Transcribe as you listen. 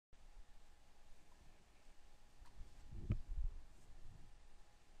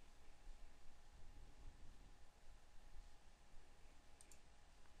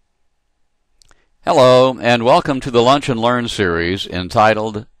Hello, and welcome to the Lunch and Learn series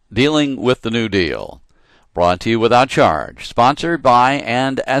entitled Dealing with the New Deal, brought to you without charge, sponsored by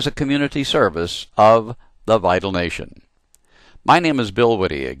and as a community service of the Vital Nation. My name is Bill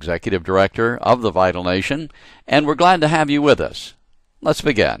Whitty, Executive Director of the Vital Nation, and we're glad to have you with us. Let's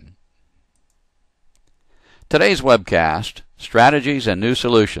begin. Today's webcast, Strategies and New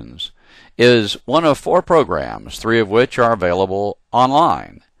Solutions, is one of 4 programs, 3 of which are available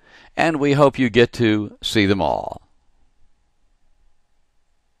online, and we hope you get to see them all.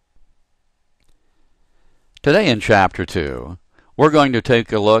 Today in Chapter 2, we're going to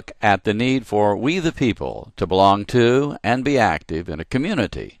take a look at the need for we the people to belong to and be active in a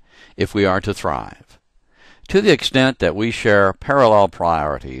community if we are to thrive. To the extent that we share parallel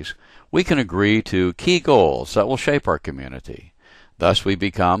priorities, we can agree to key goals that will shape our community. Thus we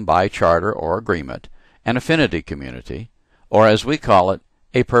become, by charter or agreement, an affinity community, or as we call it,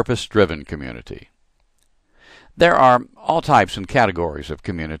 a purpose-driven community. There are all types and categories of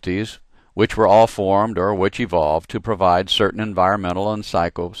communities which were all formed or which evolved to provide certain environmental and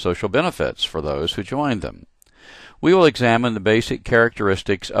psychosocial benefits for those who joined them. We will examine the basic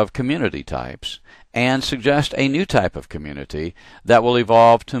characteristics of community types and suggest a new type of community that will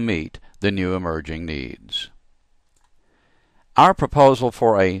evolve to meet the new emerging needs. Our proposal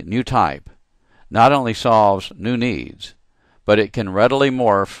for a new type not only solves new needs, but it can readily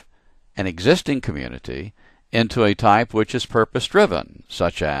morph an existing community into a type which is purpose-driven,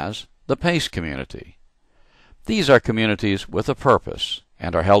 such as the PACE community. These are communities with a purpose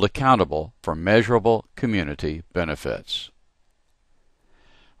and are held accountable for measurable community benefits.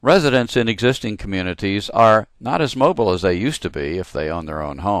 Residents in existing communities are not as mobile as they used to be if they own their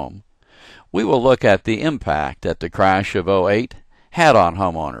own home. We will look at the impact that the crash of '08 had on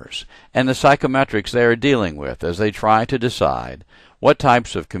homeowners and the psychometrics they are dealing with as they try to decide what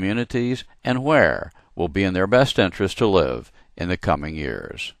types of communities and where will be in their best interest to live in the coming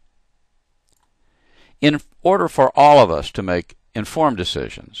years. In order for all of us to make informed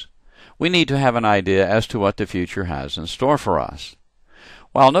decisions, we need to have an idea as to what the future has in store for us.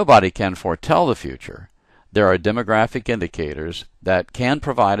 While nobody can foretell the future, there are demographic indicators that can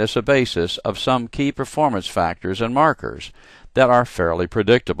provide us a basis of some key performance factors and markers that are fairly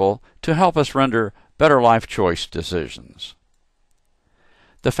predictable to help us render better life choice decisions.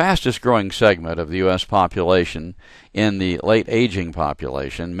 The fastest growing segment of the U.S. population in the late aging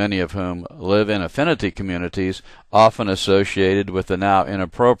population, many of whom live in affinity communities often associated with the now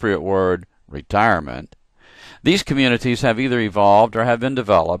inappropriate word retirement. These communities have either evolved or have been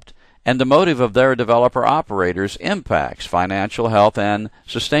developed, and the motive of their developer-operators impacts financial health and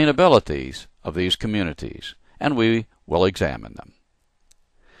sustainability of these communities, and we will examine them.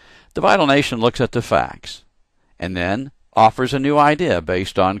 The Vital Nation looks at the facts, and then offers a new idea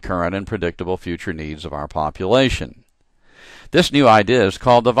based on current and predictable future needs of our population. This new idea is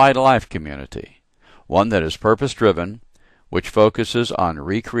called the Vital Life Community, one that is purpose-driven, which focuses on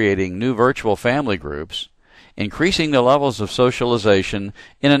recreating new virtual family groups, increasing the levels of socialization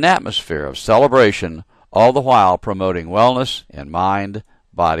in an atmosphere of celebration, all the while promoting wellness in mind,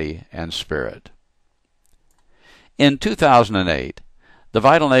 body, and spirit. In 2008, the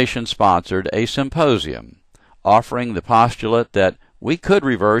Vital Nation sponsored a symposium offering the postulate that we could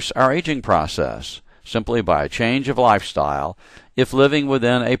reverse our aging process simply by a change of lifestyle if living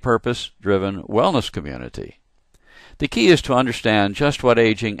within a purpose-driven wellness community. The key is to understand just what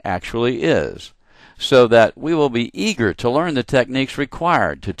aging actually is, so that we will be eager to learn the techniques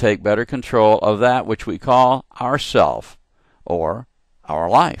required to take better control of that which we call our self, or our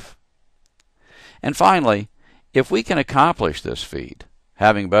life. And finally, if we can accomplish this feat,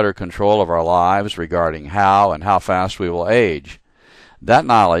 having better control of our lives regarding how and how fast we will age, that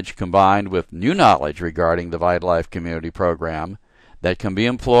knowledge combined with new knowledge regarding the Vital Life Community Program that can be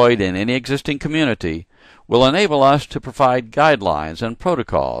employed in any existing community will enable us to provide guidelines and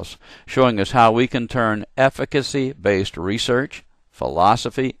protocols showing us how we can turn efficacy-based research,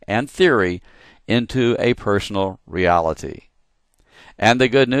 philosophy, and theory into a personal reality. And the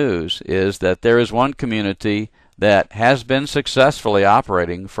good news is that there is one community that has been successfully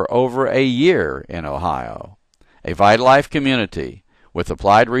operating for over a year in Ohio, a Vital Life community with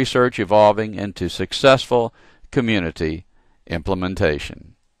applied research evolving into successful community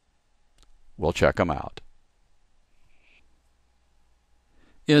implementation. We'll check them out.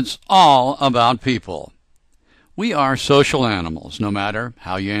 It's all about people. We are social animals, no matter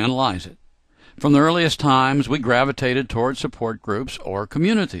how you analyze it. From the earliest times, we gravitated toward support groups or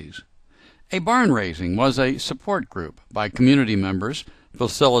communities. A barn raising was a support group by community members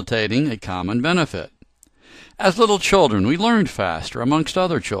facilitating a common benefit. As little children, we learned faster amongst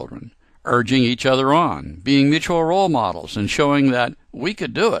other children. urging each other on, being mutual role models, and showing that we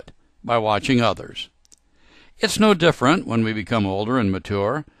could do it by watching others. It's no different when we become older and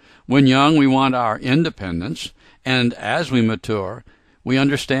mature. When young, we want our independence, and as we mature, we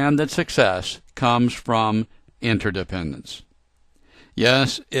understand that success comes from interdependence.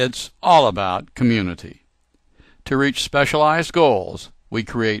 Yes, it's all about community. To reach specialized goals, we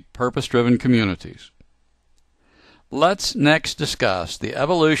create purpose-driven communities. Let's next discuss the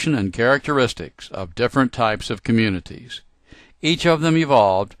evolution and characteristics of different types of communities. Each of them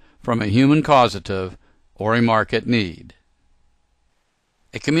evolved from a human causative or a market need.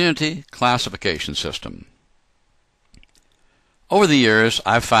 A community classification system. Over the years,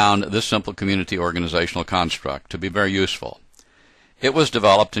 I've found this simple community organizational construct to be very useful. It was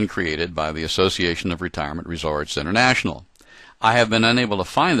developed and created by the Association of Retirement Resorts International. I have been unable to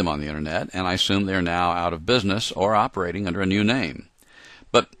find them on the Internet, and I assume they are now out of business or operating under a new name.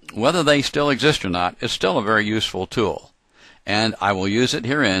 But whether they still exist or not is still a very useful tool, and I will use it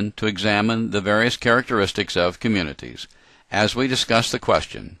herein to examine the various characteristics of communities as we discuss the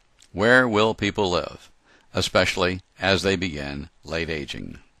question, where will people live, especially as they begin late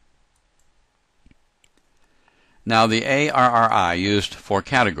aging. Now, the ARRI used 4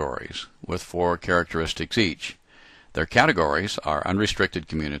 categories with 4 characteristics each. Their categories are unrestricted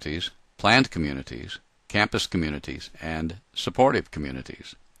communities, planned communities, campus communities, and supportive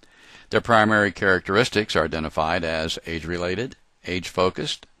communities. Their primary characteristics are identified as age-related,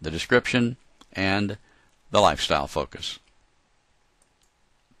 age-focused, the description, and the lifestyle focus.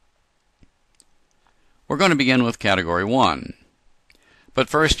 We're going to begin with Category 1. But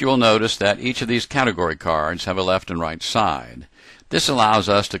first you will notice that each of these category cards have a left and right side. This allows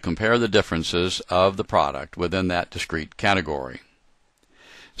us to compare the differences of the product within that discrete category.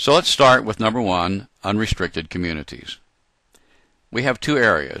 So let's start with number 1, unrestricted communities. We have 2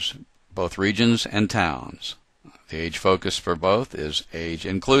 areas, both regions and towns. The age focus for both is age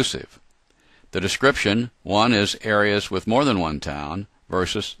inclusive. The description, one is areas with more than one town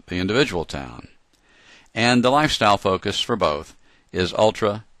versus the individual town. And the lifestyle focus for both is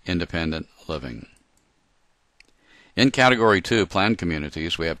ultra-independent living. In Category 2, planned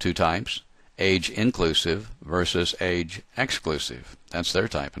communities, we have 2 types, age-inclusive versus age-exclusive. That's their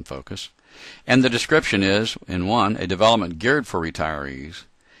type and focus. And the description is, in one, a development geared for retirees,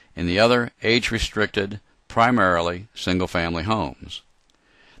 in the other, age-restricted, primarily single-family homes.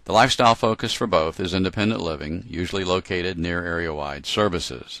 The lifestyle focus for both is independent living, usually located near area-wide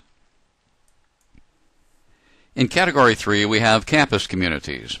services. In Category 3, we have campus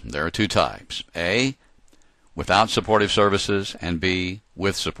communities. There are 2 types, A, without supportive services, and B,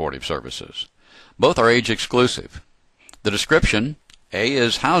 with supportive services. Both are age exclusive. The description, A,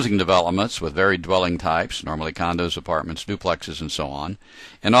 is housing developments with varied dwelling types, normally condos, apartments, duplexes, and so on,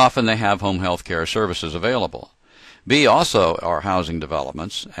 and often they have home health care services available. B also are housing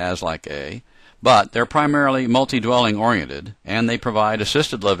developments, as like A, but they're primarily multi-dwelling oriented, and they provide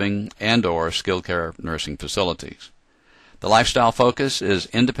assisted living and or skilled care nursing facilities. The lifestyle focus is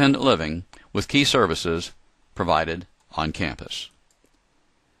independent living with key services provided on campus.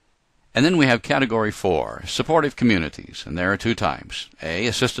 And then we have Category 4, supportive communities, and there are 2 types, A,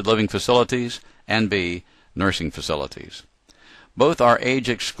 assisted living facilities, and B, nursing facilities. Both are age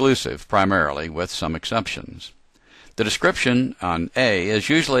exclusive primarily, with some exceptions. The description on A is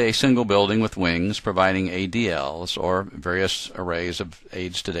usually a single building with wings providing ADLs, or various arrays of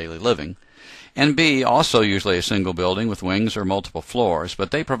aids to daily living, and B, also usually a single building with wings or multiple floors,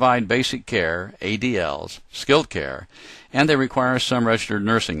 but they provide basic care, ADLs, skilled care, and they require some registered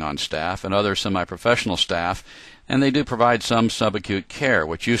nursing on staff and other semi-professional staff, and they do provide some subacute care,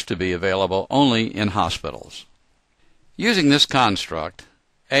 which used to be available only in hospitals. Using this construct,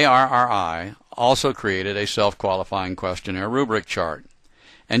 ARRI also created a self-qualifying questionnaire rubric chart.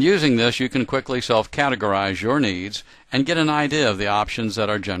 And using this, you can quickly self-categorize your needs and get an idea of the options that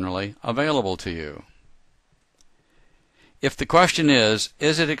are generally available to you. If the question is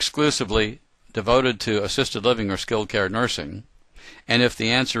it exclusively devoted to assisted living or skilled care nursing? And if the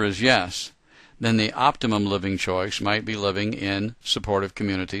answer is yes, then the optimum living choice might be living in supportive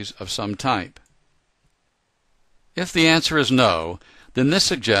communities of some type. If the answer is no, then this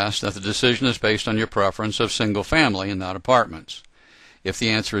suggests that the decision is based on your preference of single family and not apartments. If the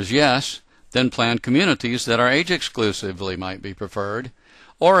answer is yes, then planned communities that are age exclusively might be preferred.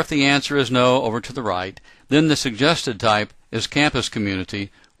 Or if the answer is no over to the right, then the suggested type is campus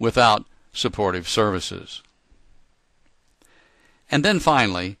community without supportive services. And then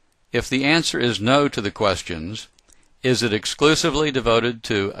finally, if the answer is no to the questions, is it exclusively devoted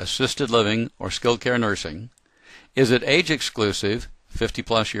to assisted living or skilled care nursing? Is it age exclusive,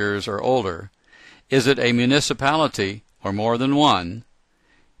 50-plus years or older? Is it a municipality or more than one?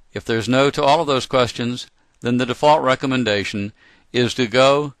 If there's no to all of those questions, then the default recommendation is to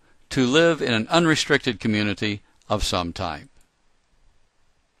live in an unrestricted community of some type.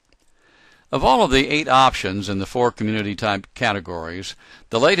 Of all of the 8 options in the 4 community type categories,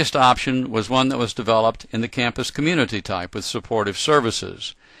 the latest option was one that was developed in the campus community type with supportive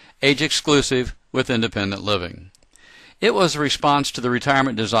services, age exclusive with independent living. It was a response to the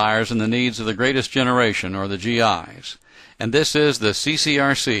retirement desires and the needs of the greatest generation, or the GIs, and this is the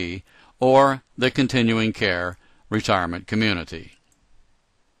CCRC, or the Continuing Care Retirement Community.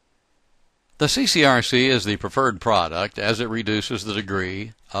 The CCRC is the preferred product as it reduces the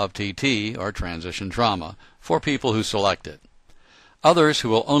degree of TT, or transition trauma, for people who select it. Others who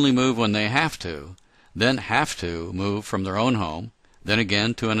will only move when they have to, then have to move from their own home, then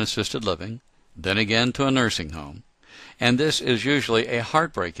again to an assisted living, then again to a nursing home. And this is usually a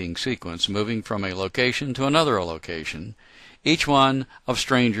heartbreaking sequence, moving from a location to another location, each one of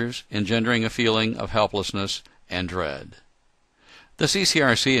strangers, engendering a feeling of helplessness and dread. The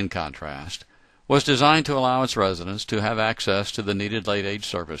CCRC, in contrast, was designed to allow its residents to have access to the needed late-age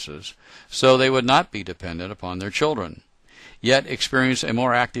services so they would not be dependent upon their children, yet experience a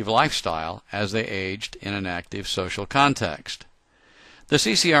more active lifestyle as they aged in an active social context. The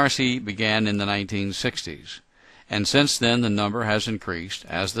CCRC began in the 1960s, and since then the number has increased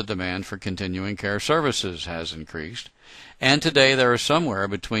as the demand for continuing care services has increased, and today there are somewhere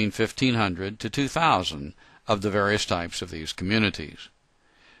between 1,500 to 2,000 of the various types of these communities.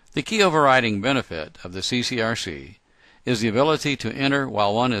 The key overriding benefit of the CCRC is the ability to enter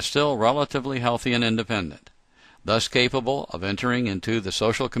while one is still relatively healthy and independent, thus capable of entering into the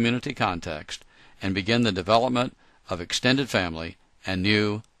social community context and begin the development of extended family and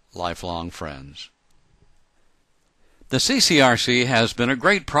new lifelong friends. The CCRC has been a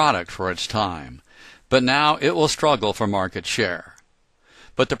great product for its time, but now it will struggle for market share.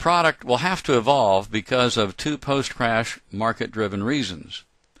 But the product will have to evolve because of 2 post-crash market-driven reasons.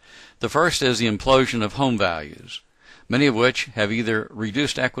 The first is the implosion of home values, many of which have either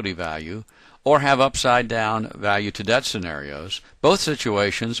reduced equity value or have upside-down value-to-debt scenarios, both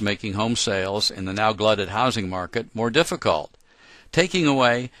situations making home sales in the now glutted housing market more difficult, taking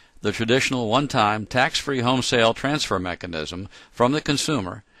away the traditional one-time tax-free home sale transfer mechanism from the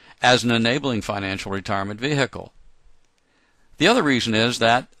consumer as an enabling financial retirement vehicle. The other reason is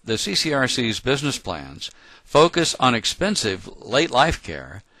that the CCRC's business plans focus on expensive late-life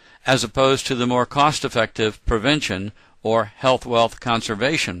care as opposed to the more cost-effective prevention or health wealth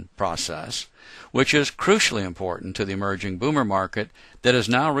conservation process, which is crucially important to the emerging boomer market that is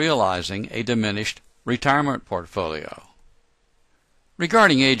now realizing a diminished retirement portfolio.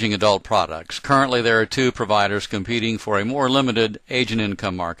 Regarding aging adult products, currently there are 2 providers competing for a more limited age and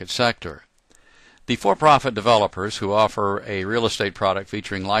income market sector. The for-profit developers who offer a real estate product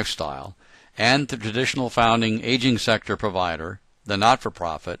featuring lifestyle, and the traditional founding aging sector provider, the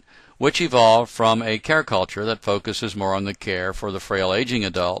not-for-profit, which evolved from a care culture that focuses more on the care for the frail aging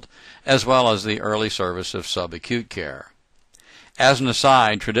adult, as well as the early service of subacute care. As an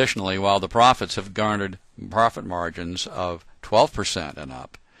aside, traditionally, while the profits have garnered profit margins of 12% and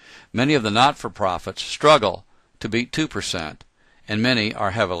up, many of the not-for-profits struggle to beat 2%, and many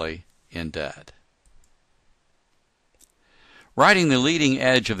are heavily in debt. Riding the leading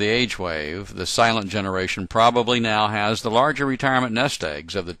edge of the age wave, the silent generation probably now has the larger retirement nest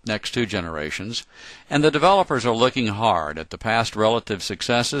eggs of the next 2 generations, and the developers are looking hard at the past relative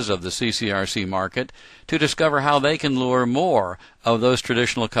successes of the CCRC market to discover how they can lure more of those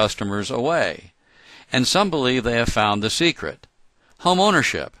traditional customers away. And some believe they have found the secret: home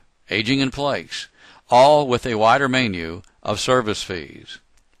ownership, aging in place, all with a wider menu of service fees.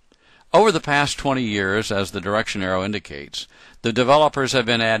 Over the past 20 years, as the direction arrow indicates, the developers have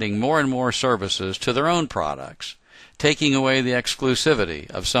been adding more and more services to their own products, taking away the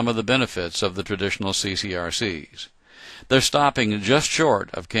exclusivity of some of the benefits of the traditional CCRCs. They're stopping just short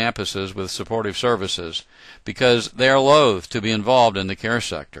of campuses with supportive services because they are loath to be involved in the care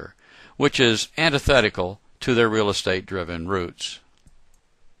sector, which is antithetical to their real estate-driven roots.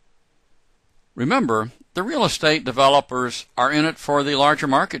 Remember, the real estate developers are in it for the larger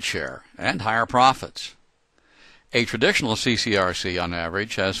market share and higher profits. A traditional CCRC, on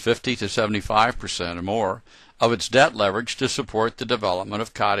average, has 50 to 75% or more of its debt leverage to support the development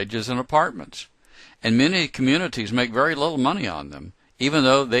of cottages and apartments, and many communities make very little money on them, even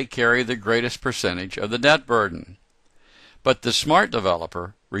though they carry the greatest percentage of the debt burden. But the smart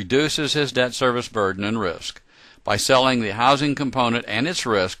developer reduces his debt service burden and risk by selling the housing component and its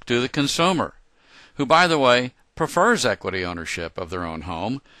risk to the consumer, who, by the way, prefers equity ownership of their own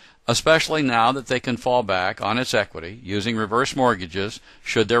home, especially now that they can fall back on its equity using reverse mortgages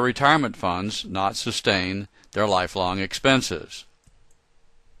should their retirement funds not sustain their lifelong expenses.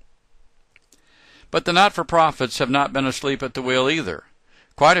 But the not-for-profits have not been asleep at the wheel either.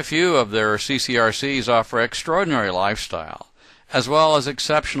 Quite a few of their CCRCs offer extraordinary lifestyle, as well as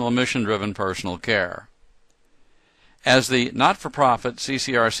exceptional mission-driven personal care. As the not-for-profit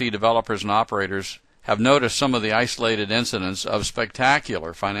CCRC developers and operators have noticed some of the isolated incidents of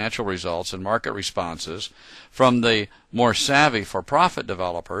spectacular financial results and market responses from the more savvy for-profit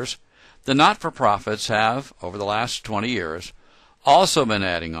developers, the not-for-profits have, over the last 20 years, also been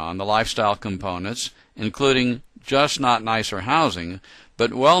adding on the lifestyle components, including just not nicer housing, but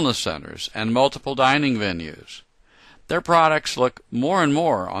wellness centers and multiple dining venues. Their products look more and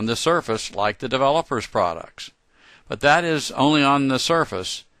more on the surface like the developers' products, but that is only on the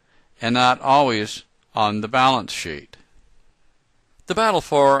surface and not always on the balance sheet. The battle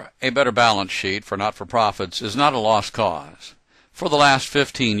for a better balance sheet for not-for-profits is not a lost cause. For the last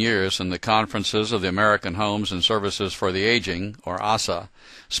 15 years in the conferences of the American Homes and Services for the Aging, or ASA,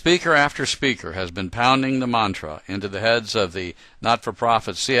 speaker after speaker has been pounding the mantra into the heads of the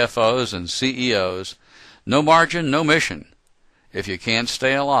not-for-profit CFOs and CEOs, no margin, no mission. If you can't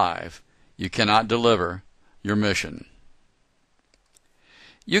stay alive, you cannot deliver your mission.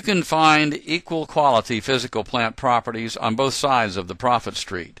 You can find equal quality physical plant properties on both sides of the profit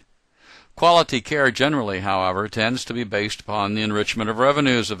street. Quality care generally, however, tends to be based upon the enrichment of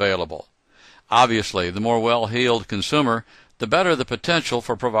revenues available. Obviously, the more well-heeled consumer, the better the potential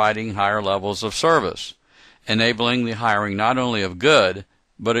for providing higher levels of service, enabling the hiring not only of good,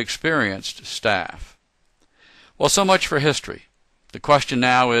 but experienced staff. Well, so much for history. The question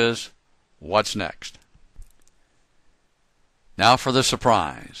now is, what's next? Now for the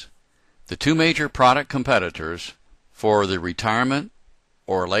surprise. The two major product competitors for the retirement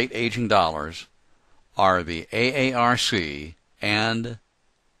or late aging dollars are the AARC and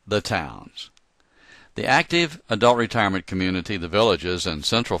the towns. The active adult retirement community, the Villages in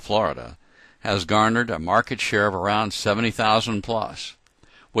Central Florida, has garnered a market share of around 70,000 plus,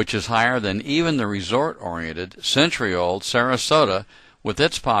 which is higher than even the resort-oriented, century-old Sarasota with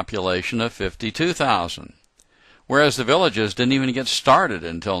its population of 52,000. Whereas the Villages didn't even get started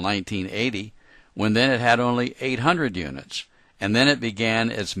until 1980, when then it had only 800 units, and then it began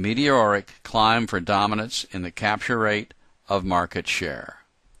its meteoric climb for dominance in the capture rate of market share.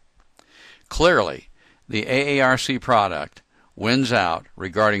 Clearly, the AARC product wins out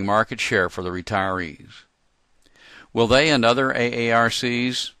regarding market share for the retirees. Will they and other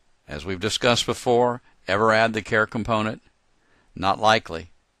AARCs, as we've discussed before, ever add the care component? Not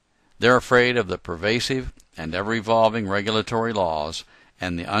likely. They're afraid of the pervasive and ever-evolving regulatory laws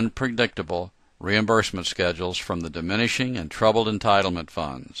and the unpredictable reimbursement schedules from the diminishing and troubled entitlement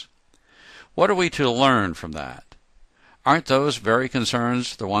funds. What are we to learn from that? Aren't those very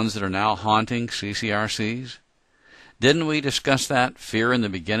concerns the ones that are now haunting CCRCs? Didn't we discuss that fear in the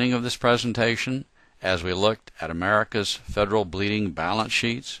beginning of this presentation as we looked at America's federal bleeding balance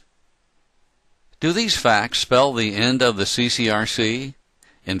sheets? Do these facts spell the end of the CCRC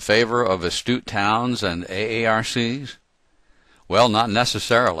in favor of astute towns and AARCs? Well, not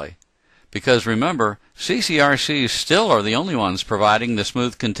necessarily, because remember, CCRCs still are the only ones providing the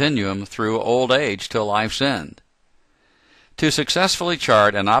smooth continuum through old age till life's end. To successfully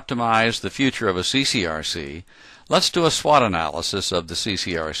chart and optimize the future of a CCRC, let's do a SWOT analysis of the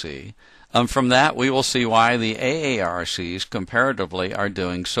CCRC. From that, we will see why the AARCs comparatively are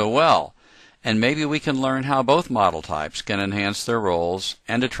doing so well, and maybe we can learn how both model types can enhance their roles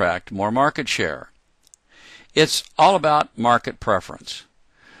and attract more market share. It's all about market preference.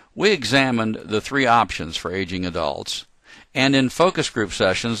 We examined the three options for aging adults, and in focus group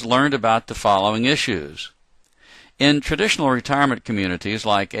sessions learned about the following issues. In traditional retirement communities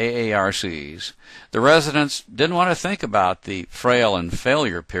like AARCs, the residents didn't want to think about the frail and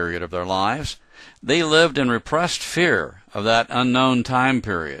failure period of their lives. They lived in repressed fear of that unknown time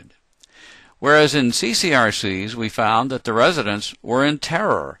period. Whereas in CCRCs, we found that the residents were in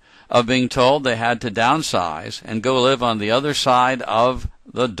terror of being told they had to downsize and go live on the other side of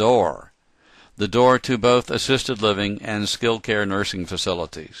the door to both assisted living and skilled care nursing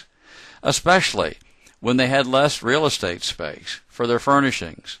facilities, especially when they had less real estate space for their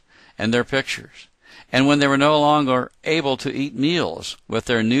furnishings and their pictures, and when they were no longer able to eat meals with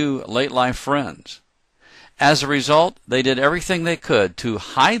their new late-life friends. As a result, they did everything they could to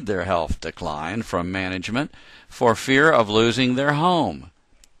hide their health decline from management for fear of losing their home,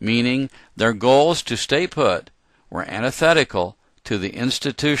 meaning their goals to stay put were antithetical to the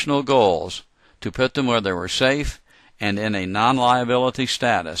institutional goals to put them where they were safe and in a non-liability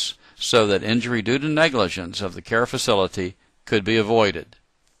status so that injury due to negligence of the care facility could be avoided.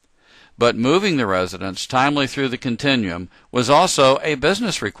 But moving the residents timely through the continuum was also a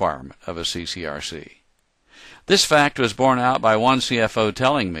business requirement of a CCRC. This fact was borne out by one CFO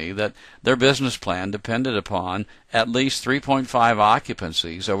telling me that their business plan depended upon at least 3.5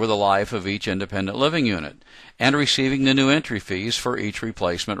 occupancies over the life of each independent living unit and receiving the new entry fees for each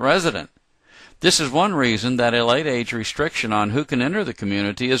replacement resident. This is one reason that a late age restriction on who can enter the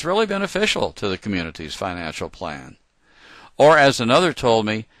community is really beneficial to the community's financial plan. Or as another told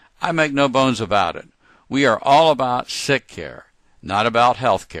me, I make no bones about it. We are all about sick care, not about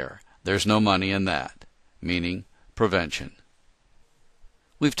health care. There's no money in that, meaning prevention.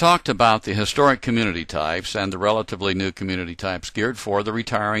 We've talked about the historic community types and the relatively new community types geared for the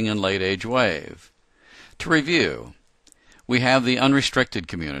retiring and late age wave. To review, we have the unrestricted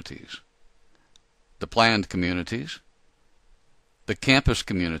communities, the planned communities, the campus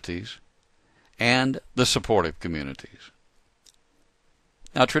communities, and the supportive communities.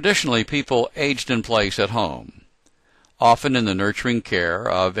 Now, traditionally, people aged in place at home, often in the nurturing care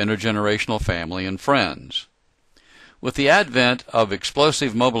of intergenerational family and friends. With the advent of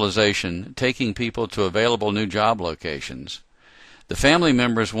explosive mobilization taking people to available new job locations, the family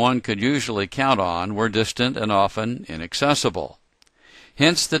members one could usually count on were distant and often inaccessible.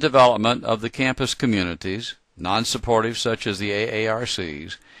 Hence the development of the campus communities, non-supportive such as the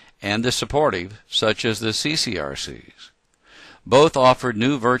AARCs, and the supportive such as the CCRCs. Both offered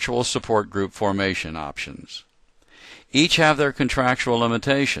new virtual support group formation options. Each have their contractual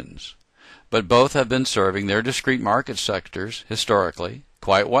limitations, but both have been serving their discrete market sectors historically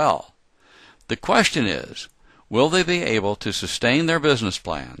quite well. The question is, will they be able to sustain their business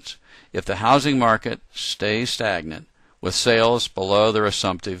plans if the housing market stays stagnant with sales below their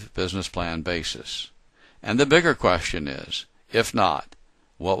assumptive business plan basis? And the bigger question is, if not,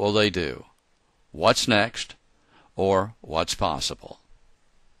 what will they do? What's next? Or what's possible?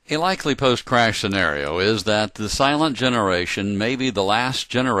 A likely post-crash scenario is that the silent generation may be the last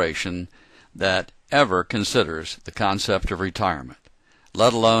generation that ever considers the concept of retirement,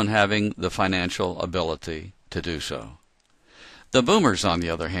 let alone having the financial ability to do so. The boomers, on the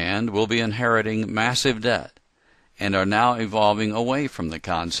other hand, will be inheriting massive debt and are now evolving away from the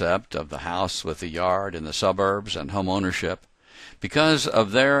concept of the house with the yard in the suburbs and home ownership because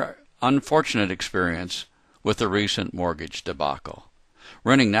of their unfortunate experience with the recent mortgage debacle.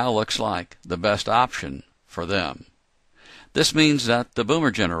 Renting now looks like the best option for them. This means that the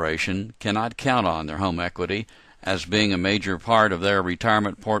boomer generation cannot count on their home equity as being a major part of their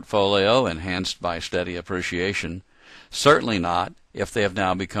retirement portfolio enhanced by steady appreciation, certainly not if they have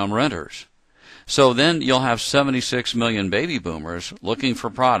now become renters. So then you'll have 76 million baby boomers looking for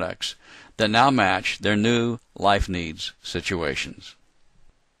products that now match their new life needs situations.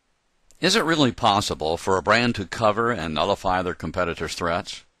 Is it really possible for a brand to cover and nullify their competitors'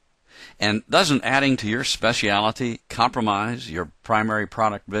 threats? And doesn't adding to your specialty compromise your primary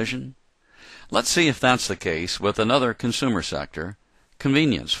product vision? Let's see if that's the case with another consumer sector,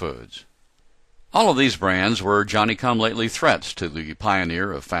 convenience foods. All of these brands were Johnny-come-lately threats to the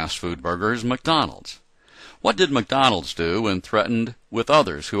pioneer of fast food burgers, McDonald's. What did McDonald's do when threatened with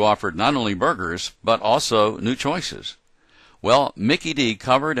others who offered not only burgers but also new choices? Well, Mickey D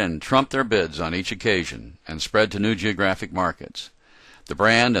covered and trumped their bids on each occasion and spread to new geographic markets. The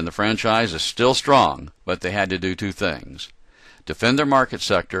brand and the franchise is still strong, but they had to do two things: defend their market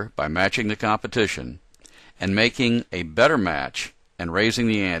sector by matching the competition and making a better match and raising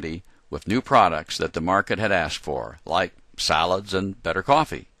the ante with new products that the market had asked for, like salads and better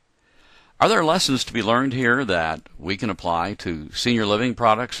coffee. Are there lessons to be learned here that we can apply to senior living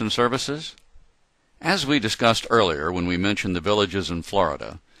products and services? As we discussed earlier when we mentioned the villages in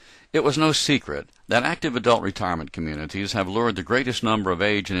Florida, it was no secret that active adult retirement communities have lured the greatest number of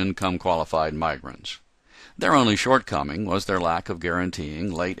age and income qualified migrants. Their only shortcoming was their lack of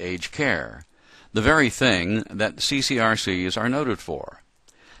guaranteeing late-age care, the very thing that CCRCs are noted for.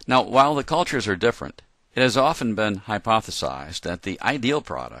 Now, while the cultures are different, it has often been hypothesized that the ideal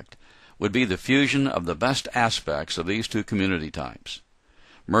product would be the fusion of the best aspects of these two community types,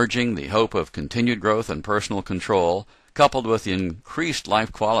 merging the hope of continued growth and personal control coupled with the increased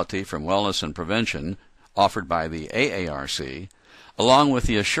life quality from wellness and prevention offered by the AARC, along with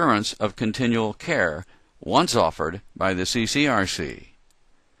the assurance of continual care once offered by the CCRC.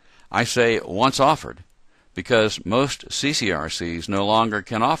 I say once offered because most CCRCs no longer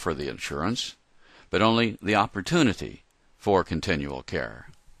can offer the assurance, but only the opportunity for continual care.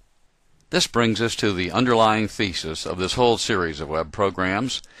 This brings us to the underlying thesis of this whole series of web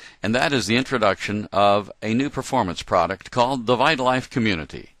programs, and that is the introduction of a new performance product called the VitaLife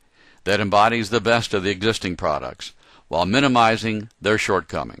Community that embodies the best of the existing products while minimizing their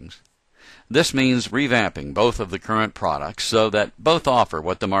shortcomings. This means revamping both of the current products so that both offer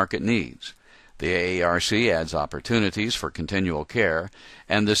what the market needs. The AARC adds opportunities for continual care,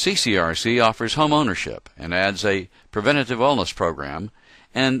 and the CCRC offers home ownership and adds a preventative wellness program.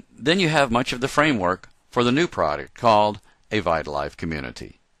 And then you have much of the framework for the new product called a VitaLife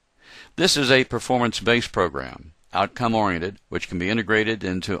Community. This is a performance-based program, outcome-oriented, which can be integrated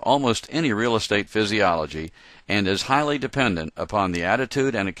into almost any real estate physiology and is highly dependent upon the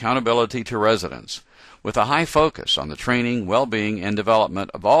attitude and accountability to residents, with a high focus on the training, well-being, and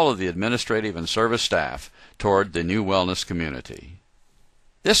development of all of the administrative and service staff toward the new wellness community.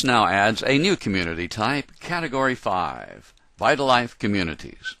 This now adds a new community type, Category 5. VitaLife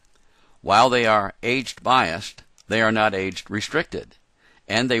Communities. While they are age-biased, they are not age-restricted,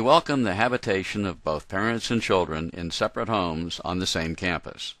 and they welcome the habitation of both parents and children in separate homes on the same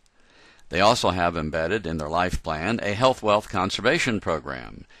campus. They also have embedded in their life plan a health wealth conservation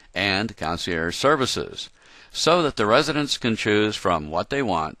program and concierge services, so that the residents can choose from what they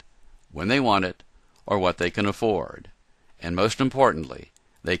want, when they want it, or what they can afford. And most importantly,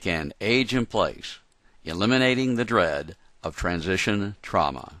 they can age in place, eliminating the dread of transition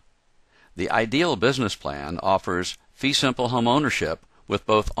trauma. The ideal business plan offers fee-simple home ownership with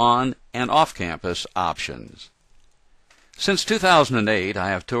both on and off-campus options. Since 2008, I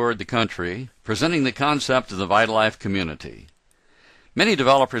have toured the country presenting the concept of the VitaLife Community. Many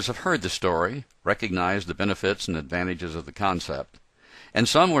developers have heard the story, recognized the benefits and advantages of the concept, and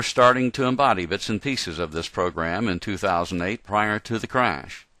some were starting to embody bits and pieces of this program in 2008 prior to the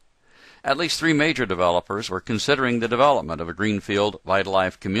crash. At least 3 major developers were considering the development of a greenfield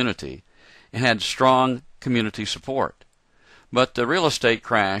VitaLife Community and had strong community support. But the real estate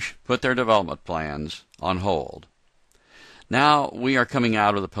crash put their development plans on hold. Now we are coming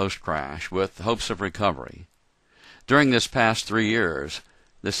out of the post-crash with hopes of recovery. During this past 3 years,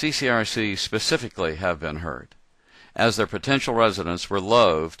 the CCRC specifically have been hurt, as their potential residents were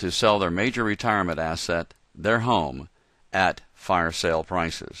loath to sell their major retirement asset, their home, at fire sale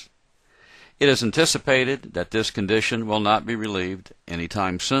prices. It is anticipated that this condition will not be relieved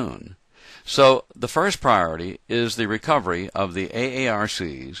anytime soon. So the first priority is the recovery of the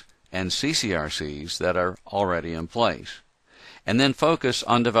AARCs and CCRCs that are already in place, and then focus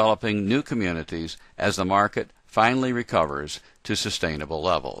on developing new communities as the market finally recovers to sustainable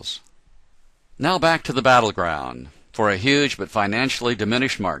levels. Now back to the battleground for a huge but financially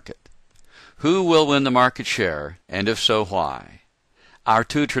diminished market. Who will win the market share, and if so, why? Our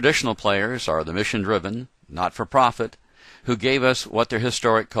 2 traditional players are the mission-driven, not-for-profit, who gave us what their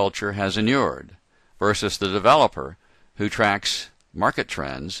historic culture has inured, versus the developer, who tracks market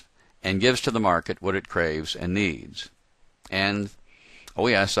trends and gives to the market what it craves and needs. And, oh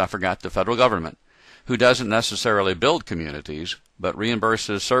yes, I forgot the federal government, who doesn't necessarily build communities, but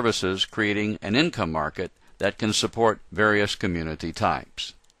reimburses services, creating an income market that can support various community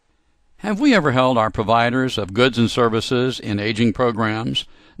types. Have we ever held our providers of goods and services in aging programs,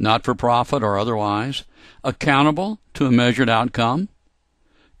 not-for-profit or otherwise, accountable to a measured outcome?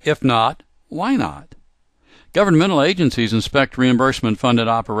 If not, why not? Governmental agencies inspect reimbursement-funded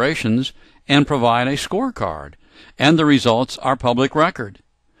operations and provide a scorecard, and the results are public record.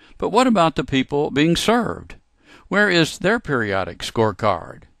 But what about the people being served? Where is their periodic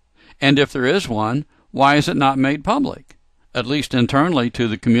scorecard? And if there is one, why is it not made public, at least internally to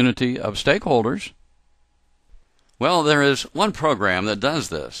the community of stakeholders? Well, there is one program that does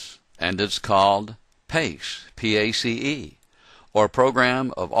this, and it's called PACE, P-A-C-E, or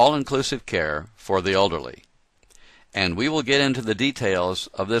Program of All-Inclusive Care for the Elderly. And we will get into the details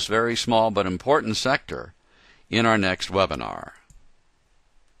of this very small but important sector in our next webinar.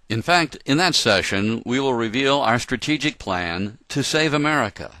 In fact, in that session, we will reveal our strategic plan to save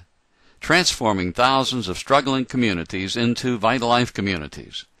America, transforming thousands of struggling communities into VitaLife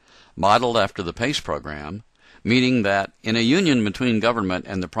communities, modeled after the PACE program, meaning that in a union between government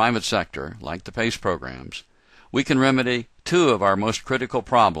and the private sector, like the PACE programs, we can remedy 2 of our most critical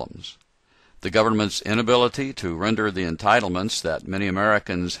problems: the government's inability to render the entitlements that many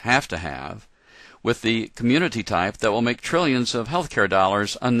Americans have to have, with the community type that will make trillions of healthcare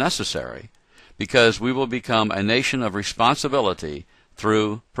dollars unnecessary, because we will become a nation of responsibility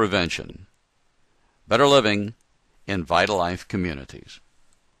through prevention. Better living in VitaLife communities.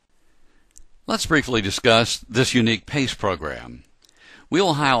 Let's briefly discuss this unique PACE program. We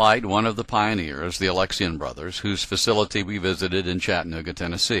will highlight one of the pioneers, the Alexian brothers, whose facility we visited in Chattanooga,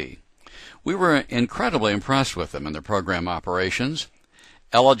 Tennessee. We were incredibly impressed with them and their program operations.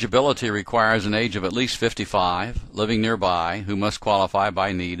 Eligibility requires an age of at least 55, living nearby, who must qualify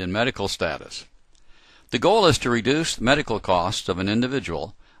by need and medical status. The goal is to reduce medical costs of an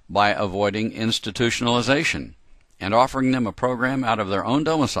individual by avoiding institutionalization and offering them a program out of their own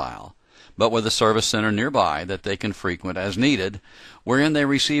domicile, but with a service center nearby that they can frequent as needed, wherein they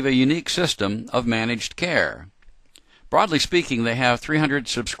receive a unique system of managed care. Broadly speaking, they have 300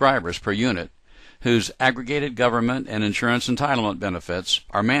 subscribers per unit, whose aggregated government and insurance entitlement benefits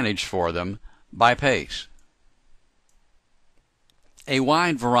are managed for them by PACE. A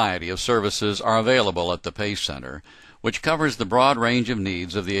wide variety of services are available at the PACE Center, which covers the broad range of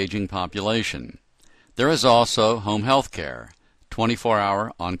needs of the aging population. There is also home health care,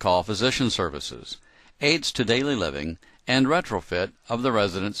 24-hour on-call physician services, aids to daily living, and retrofit of the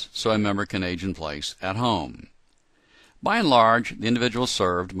residence so a member can age in place at home. By and large, the individuals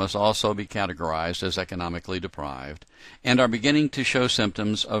served must also be categorized as economically deprived and are beginning to show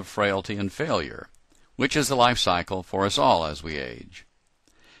symptoms of frailty and failure, which is the life cycle for us all as we age.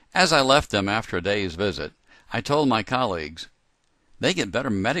 As I left them after a day's visit, I told my colleagues, they get better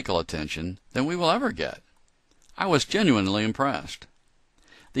medical attention than we will ever get. I was genuinely impressed.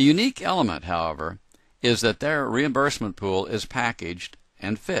 The unique element, however, is that their reimbursement pool is packaged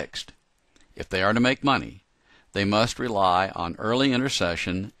and fixed. If they are to make money, they must rely on early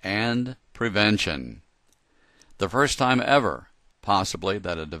intercession and prevention. The first time ever, possibly,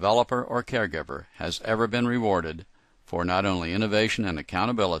 that a developer or caregiver has ever been rewarded for not only innovation and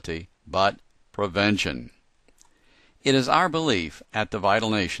accountability, but prevention. It is our belief at the Vital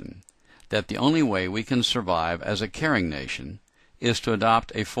Nation that the only way we can survive as a caring nation is to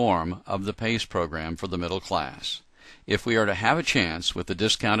adopt a form of the PACE program for the middle class, if we are to have a chance with the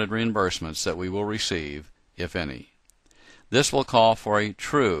discounted reimbursements that we will receive, if any. This will call for a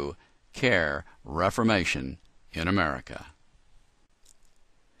true care reformation in America.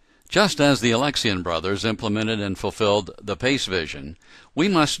 Just as the Alexian brothers implemented and fulfilled the PACE vision, we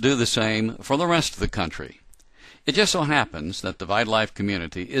must do the same for the rest of the country. It just so happens that the VitaLife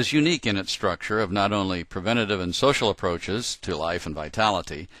community is unique in its structure of not only preventative and social approaches to life and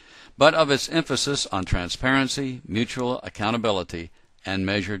vitality, but of its emphasis on transparency, mutual accountability, and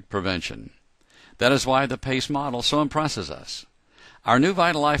measured prevention. That is why the PACE model so impresses us. Our new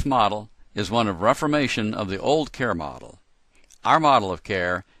VitaLife model is one of reformation of the old care model. Our model of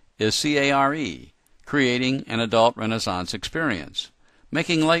care is CARE, creating an adult renaissance experience,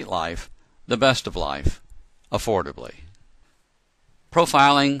 making late life the best of life, affordably.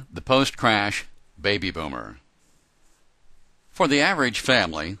 Profiling the post-crash baby boomer. For the average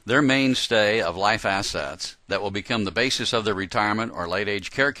family, their mainstay of life assets that will become the basis of their retirement or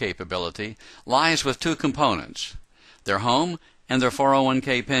late-age care capability lies with two components, their home and their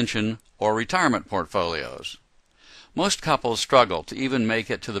 401k pension or retirement portfolios. Most couples struggle to even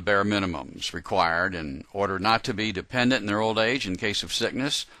make it to the bare minimums required in order not to be dependent in their old age in case of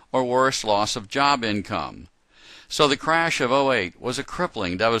sickness or worse, loss of job income. So the crash of '08 was a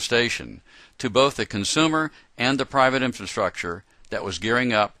crippling devastation to both the consumer and the private infrastructure that was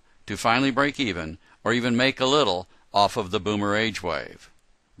gearing up to finally break even or even make a little off of the boomer age wave.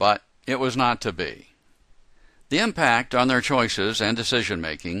 But it was not to be. The impact on their choices and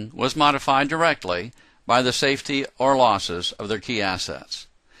decision-making was modified directly by the safety or losses of their key assets.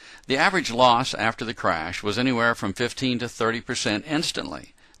 The average loss after the crash was anywhere from 15 to 30%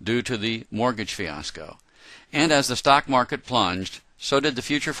 instantly due to the mortgage fiasco. And as the stock market plunged, so did the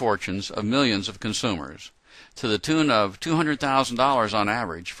future fortunes of millions of consumers, to the tune of $200,000 on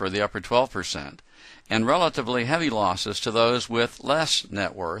average for the upper 12%, and relatively heavy losses to those with less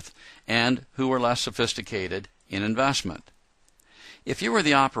net worth and who were less sophisticated in investment. If you were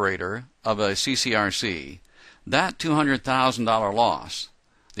the operator of a CCRC, that $200,000 loss,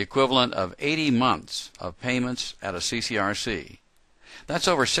 the equivalent of 80 months of payments at a CCRC, that's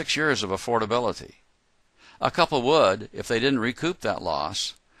over 6 years of affordability. A couple would, if they didn't recoup that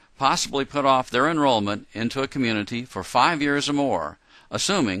loss, possibly put off their enrollment into a community for 5 years or more,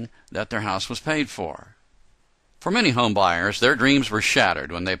 assuming that their house was paid for. For many home buyers, their dreams were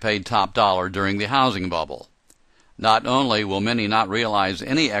shattered when they paid top dollar during the housing bubble. Not only will many not realize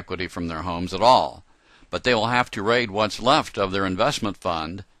any equity from their homes at all, but they will have to raid what's left of their investment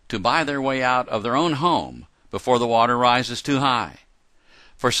fund to buy their way out of their own home before the water rises too high.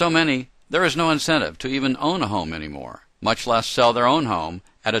 For so many, there is no incentive to even own a home anymore, much less sell their own home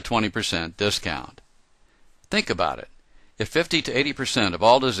at a 20% discount. Think about it. If 50 to 80% of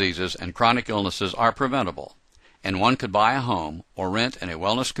all diseases and chronic illnesses are preventable, and one could buy a home or rent in a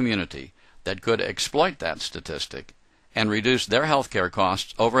wellness community that could exploit that statistic, and reduce their health care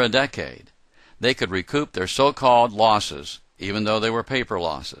costs over a decade. They could recoup their so-called losses, even though they were paper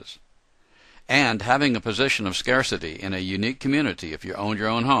losses. And having a position of scarcity in a unique community, if you owned your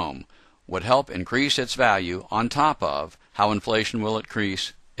own home, would help increase its value on top of how inflation will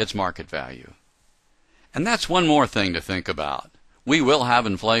increase its market value. And that's one more thing to think about. We will have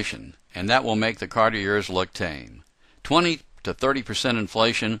inflation, and that will make the Carter years look tame. 20 to 30%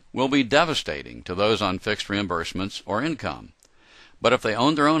 inflation will be devastating to those on fixed reimbursements or income. But if they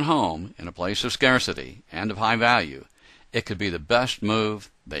owned their own home in a place of scarcity and of high value, it could be the best move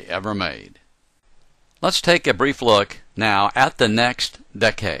they ever made. Let's take a brief look now at the next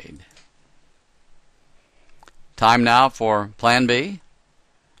decade. Time now for Plan B?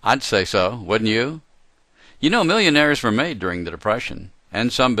 I'd say so, wouldn't you? You know, millionaires were made during the Depression,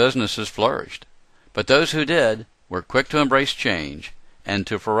 and some businesses flourished. But those who did were quick to embrace change and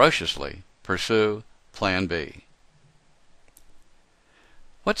to ferociously pursue Plan B.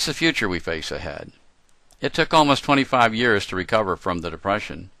 What's the future we face ahead? It took almost 25 years to recover from the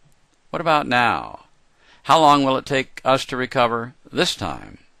Depression. What about now? How long will it take us to recover this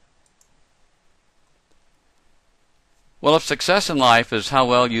time? Well, if success in life is how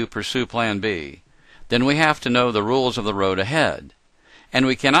well you pursue Plan B, then we have to know the rules of the road ahead. And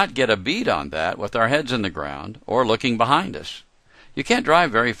we cannot get a bead on that with our heads in the ground or looking behind us. You can't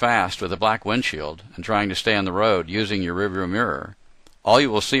drive very fast with a black windshield and trying to stay on the road using your rearview mirror. All you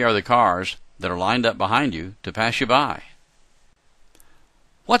will see are the cars that are lined up behind you to pass you by.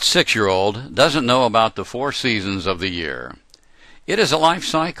 What 6-year-old doesn't know about the 4 seasons of the year? It is a life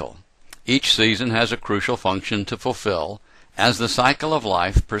cycle. Each season has a crucial function to fulfill as the cycle of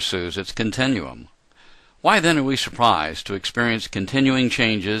life pursues its continuum. Why then are we surprised to experience continuing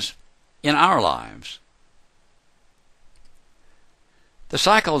changes in our lives? The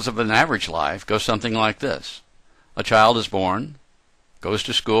cycles of an average life go something like this. A child is born, goes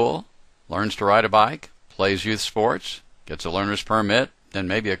to school, learns to ride a bike, plays youth sports, gets a learner's permit, then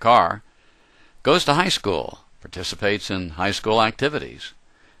maybe a car, goes to high school, participates in high school activities,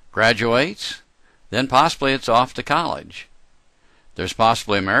 graduates, then possibly it's off to college. There's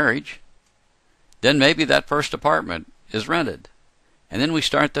possibly a marriage. Then maybe that first apartment is rented. And then we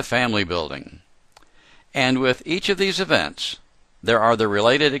start the family building. And with each of these events, there are the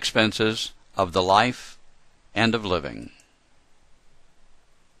related expenses of the life and of living.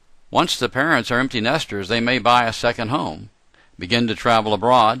 Once the parents are empty nesters, they may buy a second home, begin to travel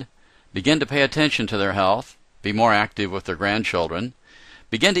abroad, begin to pay attention to their health, be more active with their grandchildren,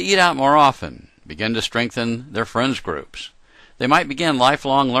 begin to eat out more often, begin to strengthen their friends groups. They might begin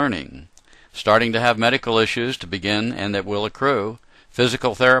lifelong learning, starting to have medical issues to begin and that will accrue.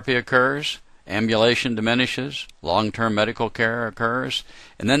 Physical therapy occurs, ambulation diminishes, long-term medical care occurs,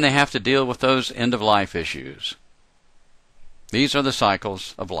 and then they have to deal with those end-of-life issues. These are the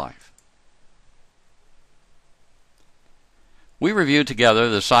cycles of life. We reviewed together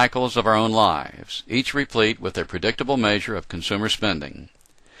the cycles of our own lives, each replete with a predictable measure of consumer spending.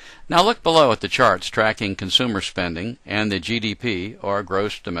 Now look below at the charts tracking consumer spending and the GDP, or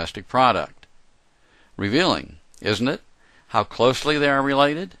gross domestic product. Revealing, isn't it, how closely they are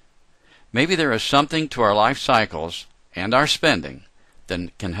related? Maybe there is something to our life cycles and our spending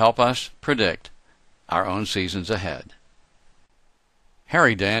that can help us predict our own seasons ahead.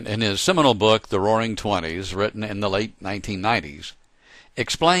 Harry Dent, in his seminal book, The Roaring Twenties, written in the late 1990s,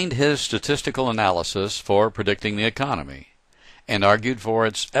 explained his statistical analysis for predicting the economy and argued for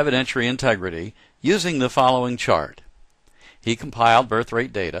its evidentiary integrity using the following chart. He compiled birth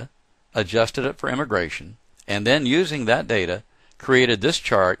rate data, adjusted it for immigration, and then using that data, created this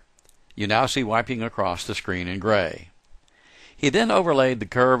chart you now see wiping across the screen in gray. He then overlaid the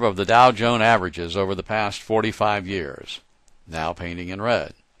curve of the Dow Jones averages over the past 45 years. Now painting in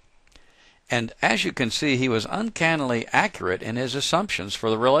red. And as you can see, he was uncannily accurate in his assumptions for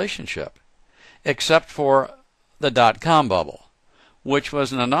the relationship, except for the dot-com bubble, which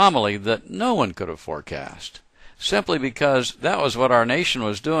was an anomaly that no one could have forecast, simply because that was what our nation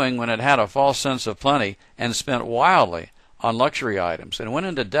was doing when it had a false sense of plenty and spent wildly on luxury items and went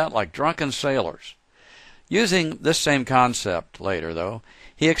into debt like drunken sailors. Using this same concept later, though,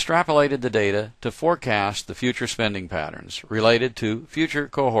 he extrapolated the data to forecast the future spending patterns related to future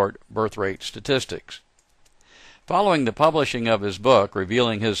cohort birth rate statistics. Following the publishing of his book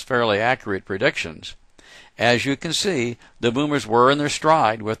revealing his fairly accurate predictions, as you can see, the boomers were in their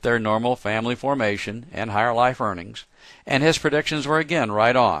stride with their normal family formation and higher life earnings, and his predictions were again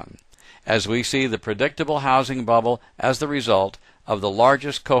right on, as we see the predictable housing bubble as the result of the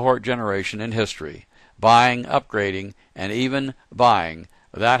largest cohort generation in history, buying, upgrading, and even buying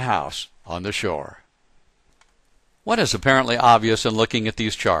that house on the shore. What is apparently obvious in looking at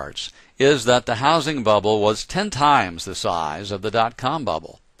these charts is that the housing bubble was 10 times the size of the dot-com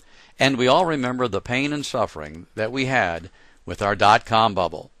bubble. And we all remember the pain and suffering that we had with our dot-com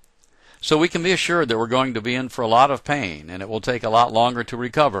bubble. So we can be assured that we're going to be in for a lot of pain, and it will take a lot longer to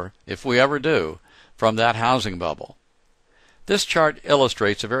recover, if we ever do, from that housing bubble. This chart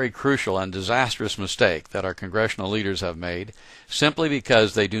illustrates a very crucial and disastrous mistake that our congressional leaders have made simply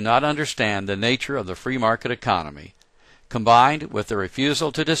because they do not understand the nature of the free market economy, combined with the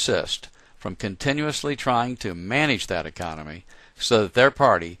refusal to desist from continuously trying to manage that economy so that their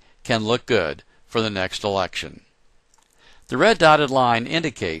party can look good for the next election. The red dotted line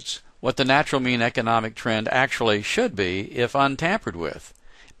indicates what the natural mean economic trend actually should be if untampered with,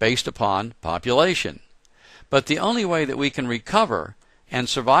 based upon population. But the only way that we can recover and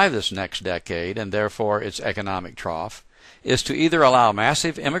survive this next decade, and therefore its economic trough, is to either allow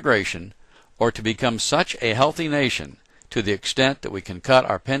massive immigration or to become such a healthy nation to the extent that we can cut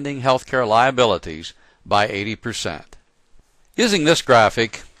our pending health care liabilities by 80%. Using this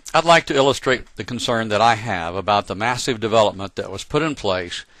graphic, I'd like to illustrate the concern that I have about the massive development that was put in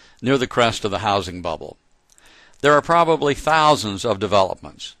place near the crest of the housing bubble. There are probably thousands of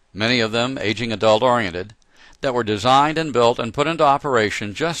developments, many of them aging adult-oriented, that were designed and built and put into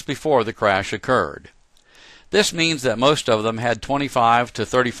operation just before the crash occurred. This means that most of them had 25 to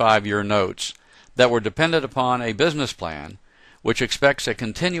 35-year notes that were dependent upon a business plan which expects a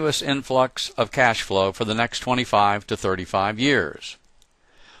continuous influx of cash flow for the next 25 to 35 years.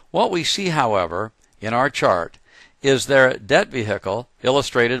 What we see, however, in our chart is their debt vehicle,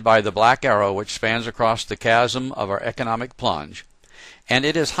 illustrated by the black arrow which spans across the chasm of our economic plunge, and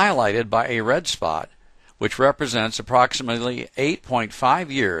it is highlighted by a red spot which represents approximately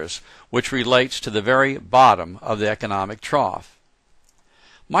 8.5 years, which relates to the very bottom of the economic trough.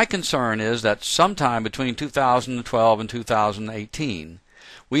 My concern is that sometime between 2012 and 2018,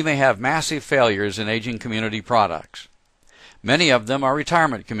 we may have massive failures in aging community products. Many of them are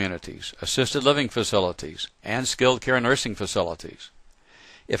retirement communities, assisted living facilities, and skilled care nursing facilities.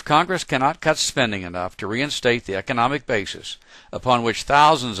 If Congress cannot cut spending enough to reinstate the economic basis upon which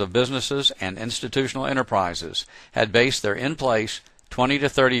thousands of businesses and institutional enterprises had based their in-place 20 to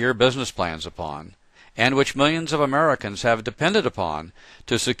 30-year business plans upon, and which millions of Americans have depended upon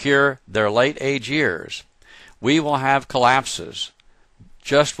to secure their late-age years, we will have collapses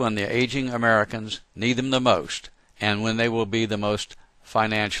just when the aging Americans need them the most, and when they will be the most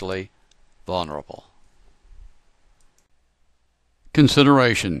financially vulnerable.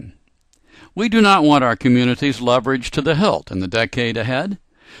 Consideration. We do not want our communities leveraged to the hilt in the decade ahead.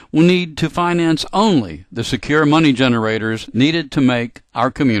 We need to finance only the secure money generators needed to make our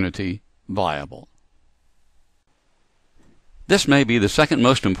community viable. This may be the second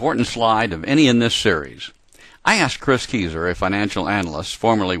most important slide of any in this series. I asked Chris Keyser, a financial analyst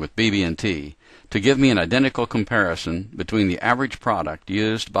formerly with BB&T, to give me an identical comparison between the average product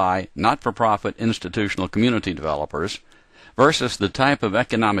used by not-for-profit institutional community developers versus the type of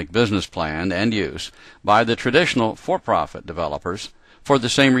economic business plan and use by the traditional for-profit developers for the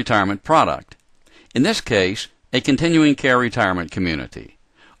same retirement product. In this case, a continuing care retirement community,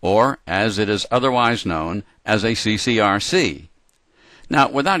 or as it is otherwise known as a CCRC. Now,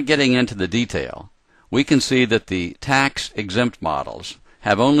 without getting into the detail, we can see that the tax-exempt models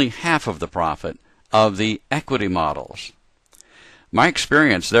have only half of the profit of the equity models. My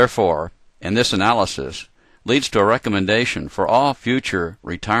experience, therefore, in this analysis leads to a recommendation for all future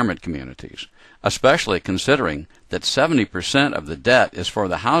retirement communities, especially considering that 70% of the debt is for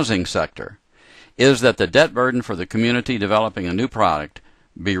the housing sector, is that the debt burden for the community developing a new product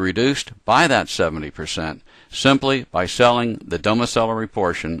be reduced by that 70% simply by selling the domiciliary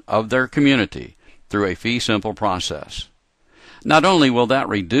portion of their community through a fee-simple process. Not only will that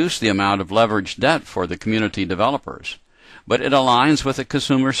reduce the amount of leveraged debt for the community developers, but it aligns with the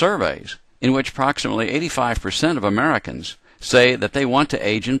consumer surveys, in which approximately 85% of Americans say that they want to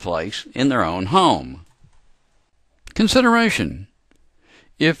age in place in their own home. Consideration.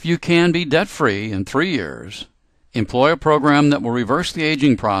 If you can be debt-free in 3 years, employ a program that will reverse the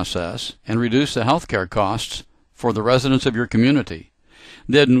aging process and reduce the health care costs for the residents of your community,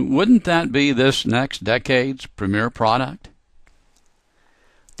 then wouldn't that be this next decade's premier product?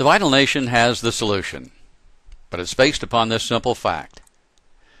 The Vital Nation has the solution, but it's based upon this simple fact.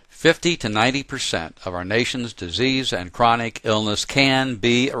 50 to 90% of our nation's disease and chronic illness can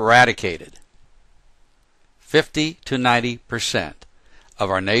be eradicated. 50 to 90%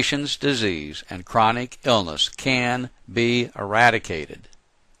 of our nation's disease and chronic illness can be eradicated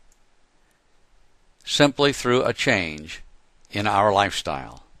simply through a change in our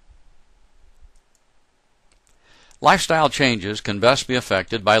lifestyle. Lifestyle changes can best be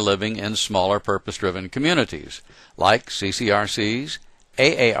effected by living in smaller purpose-driven communities, like CCRCs,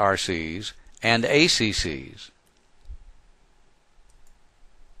 AARCs, and ACCs.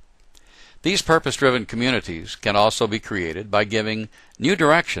 These purpose-driven communities can also be created by giving new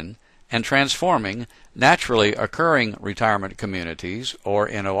direction and transforming naturally occurring retirement communities, or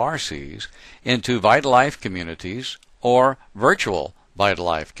NORCs, into Vital Life communities or virtual Vital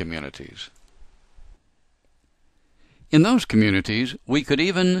Life communities. In those communities, we could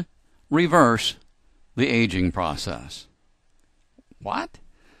even reverse the aging process. What?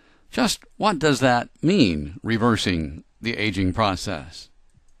 Just what does that mean, reversing the aging process?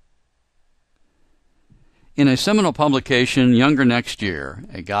 In a seminal publication, Younger Next Year,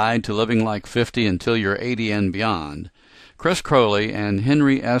 A Guide to Living Like 50 Until You're 80 and Beyond, Chris Crowley and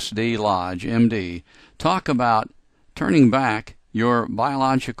Henry S.D. Lodge, M.D., talk about turning back your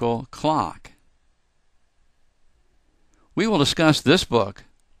biological clock. We will discuss this book,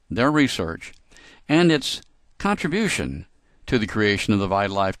 their research, and its contribution to the creation of the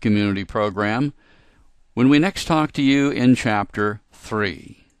Vital Life Community Program when we next talk to you in Chapter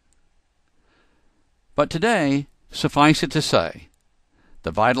 3. But today, suffice it to say,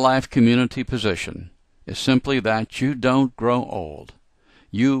 the Vital Life Community position is simply that you don't grow old.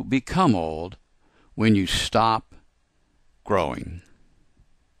 You become old when you stop growing.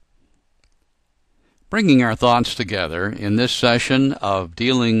 Bringing our thoughts together in this session of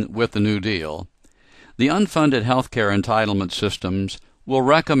Dealing with the New Deal, the unfunded healthcare entitlement systems will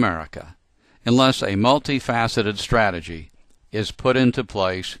wreck America unless a multifaceted strategy is put into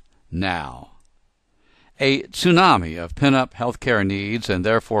place now. A tsunami of pent-up healthcare needs and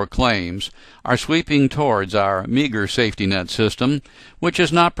therefore claims are sweeping towards our meager safety net system, which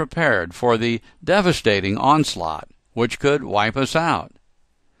is not prepared for the devastating onslaught which could wipe us out.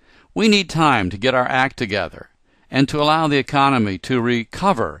 We need time to get our act together and to allow the economy to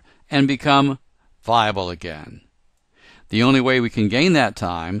recover and become viable again. The only way we can gain that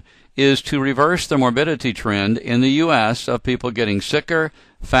time is to reverse the morbidity trend in the U.S. of people getting sicker,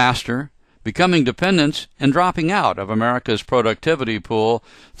 faster, becoming dependents, and dropping out of America's productivity pool,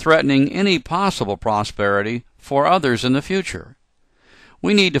 threatening any possible prosperity for others in the future.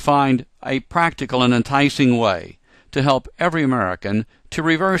 We need to find a practical and enticing way to help every American to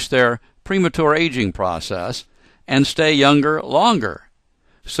reverse their premature aging process and stay younger longer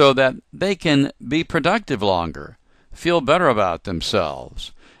so that they can be productive longer, feel better about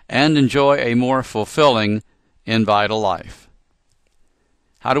themselves, and enjoy a more fulfilling and vital life.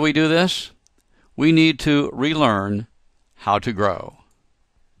 How do we do this? We need to relearn how to grow.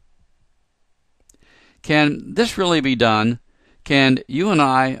 Can this really be done? Can you and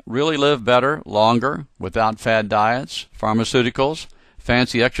I really live better, longer, without fad diets, pharmaceuticals,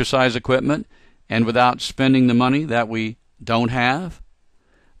 fancy exercise equipment, and without spending the money that we don't have?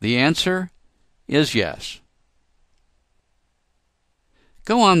 The answer is yes.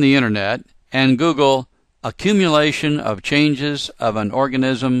 Go on the internet and Google accumulation of changes of an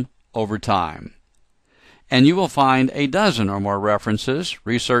organism over time, and you will find a dozen or more references,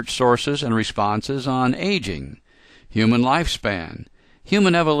 research sources, and responses on aging, human lifespan,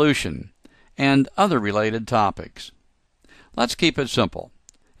 human evolution, and other related topics. Let's keep it simple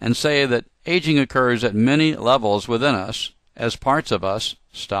and say that aging occurs at many levels within us as parts of us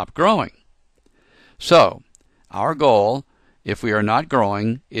stop growing. So, our goal, if we are not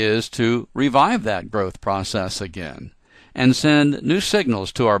growing, is to revive that growth process again and send new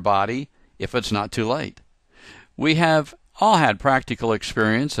signals to our body if it's not too late. We have all had practical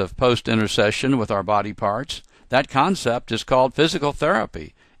experience of post-intercession with our body parts. That concept is called physical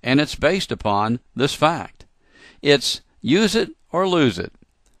therapy, and it's based upon this fact. It's use it or lose it.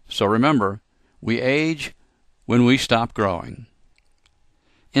 So remember, we age when we stop growing.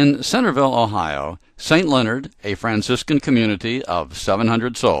 In Centerville, Ohio, St. Leonard, a Franciscan community of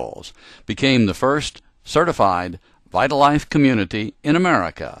 700 souls, became the first certified Vital Life community in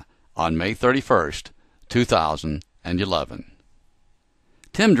America on May 31st, 2011.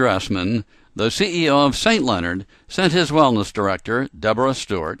 Tim Dressman, the CEO of St. Leonard, sent his wellness director, Deborah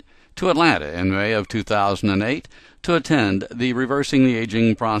Stewart, to Atlanta in May of 2008 to attend the Reversing the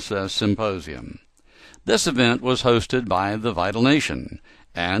Aging Process Symposium. This event was hosted by the Vital Nation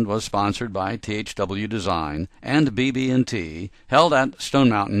and was sponsored by THW Design and BB&T, held at Stone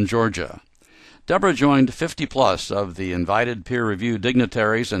Mountain, Georgia. Deborah joined 50-plus of the invited peer-reviewed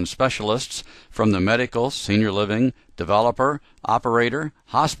dignitaries and specialists from the medical, senior living, developer, operator,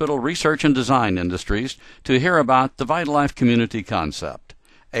 hospital, research, and design industries to hear about the Vital Life Community concept,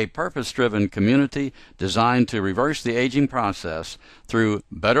 a purpose-driven community designed to reverse the aging process through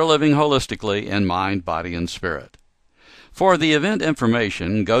better living holistically in mind, body, and spirit. For the event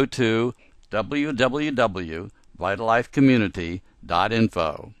information, go to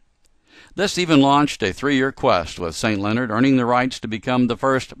www.vitallifecommunity.info. This even launched a 3-year quest with St. Leonard earning the rights to become the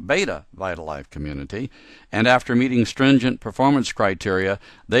first beta Vital Life community, and after meeting stringent performance criteria,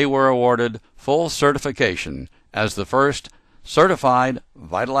 they were awarded full certification as the first certified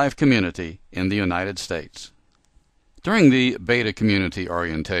Vital Life community in the United States. During the beta community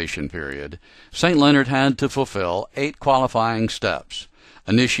orientation period, St. Leonard had to fulfill 8 qualifying steps,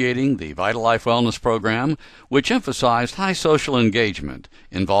 initiating the Vital Life Wellness Program, which emphasized high social engagement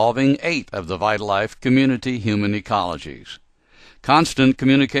involving 8 of the Vital Life community human ecologies. Constant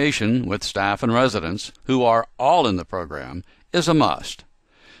communication with staff and residents, who are all in the program, is a must.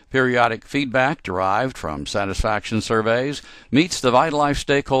 Periodic feedback derived from satisfaction surveys meets the Vital Life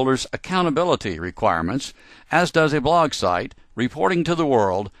stakeholders' accountability requirements, as does a blog site reporting to the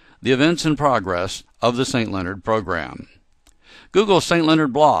world the events and progress of the St. Leonard program. Google St.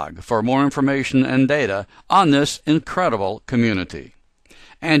 Leonard blog for more information and data on this incredible community.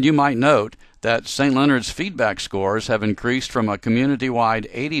 And you might note that St. Leonard's feedback scores have increased from a community-wide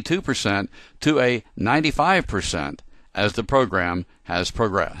 82% to a 95% as the program has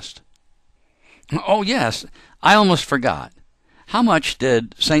progressed. Oh yes, I almost forgot. How much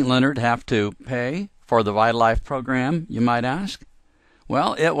did St. Leonard have to pay for the Vital Life program, you might ask?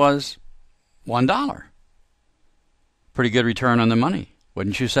 Well, it was $1. Pretty good return on the money,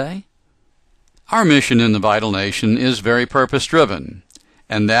 wouldn't you say? Our mission in the Vital Nation is very purpose-driven,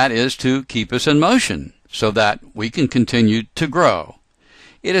 and that is to keep us in motion so that we can continue to grow.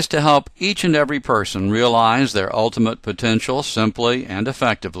 It is to help each and every person realize their ultimate potential simply and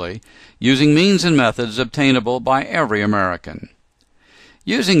effectively, using means and methods obtainable by every American.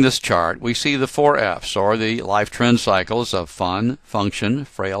 Using this chart, we see the 4 F's, or the life trend cycles of fun, function,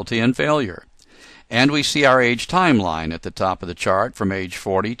 frailty, and failure. And we see our age timeline at the top of the chart from age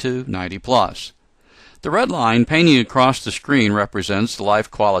 40 to 90 plus. The red line painting across the screen represents the life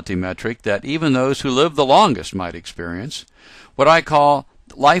quality metric that even those who live the longest might experience, what I call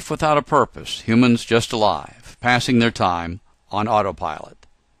life without a purpose, humans just alive, passing their time on autopilot.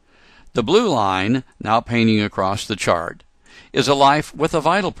 The blue line, now painting across the chart, is a life with a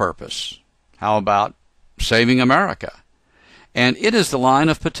vital purpose. How about saving America? And it is the line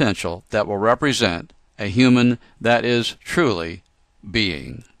of potential that will represent a human that is truly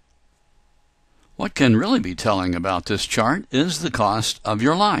being. What can really be telling about this chart is the cost of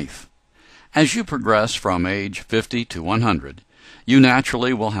your life. As you progress from age 50 to 100, you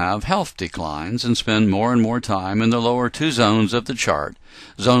naturally will have health declines and spend more and more time in the lower 2 zones of the chart,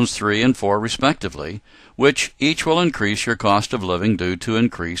 zones 3 and 4 respectively, which each will increase your cost of living due to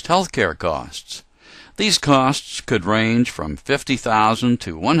increased health care costs. These costs could range from $50,000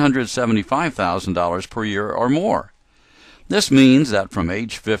 to $175,000 per year or more. This means that from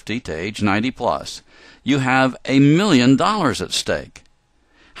age 50 to age 90 plus, you have $1 million at stake.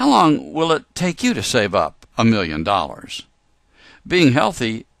 How long will it take you to save up $1 million? Being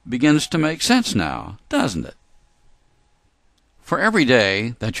healthy begins to make sense now, doesn't it? For every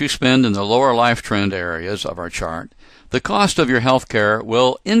day that you spend in the lower life trend areas of our chart, the cost of your health care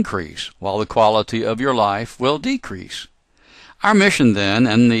will increase while the quality of your life will decrease. Our mission then,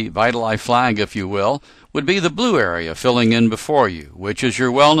 and the Vital Life flag if you will, would be the blue area filling in before you, which is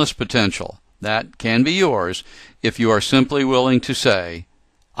your wellness potential. That can be yours if you are simply willing to say,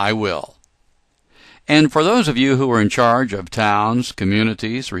 I will. And for those of you who are in charge of towns,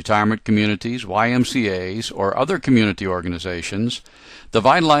 communities, retirement communities, YMCAs, or other community organizations, the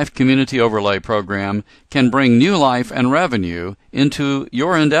Vital Life Community Overlay Program can bring new life and revenue into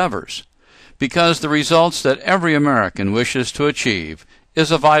your endeavors, because the results that every American wishes to achieve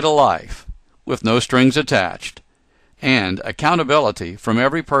is a vital life, with no strings attached, and accountability from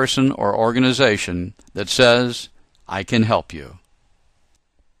every person or organization that says, I can help you.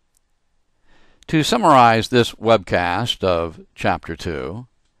 To summarize this webcast of Chapter 2,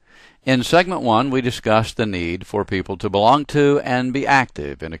 in Segment 1 we discussed the need for people to belong to and be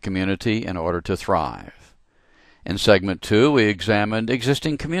active in a community in order to thrive. In Segment 2 we examined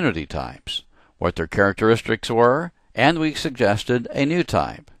existing community types, what their characteristics were, and we suggested a new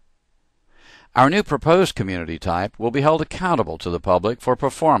type. Our new proposed community type will be held accountable to the public for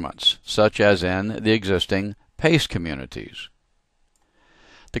performance, such as in the existing PACE communities.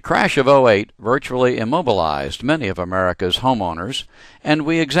 The crash of '08 virtually immobilized many of America's homeowners, and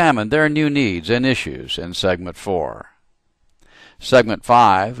we examined their new needs and issues in Segment 4. Segment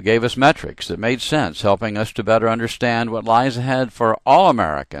 5 gave us metrics that made sense, helping us to better understand what lies ahead for all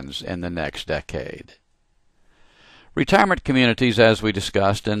Americans in the next decade. Retirement communities, as we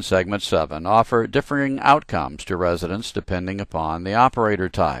discussed in Segment 7, offer differing outcomes to residents depending upon the operator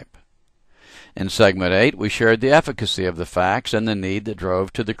type. In Segment 8, we shared the efficacy of the facts and the need that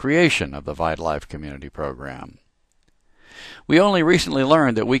drove to the creation of the VitaLife Community Program. We only recently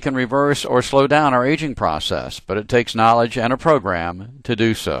learned that we can reverse or slow down our aging process, but it takes knowledge and a program to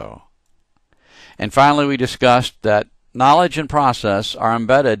do so. And finally, we discussed that knowledge and process are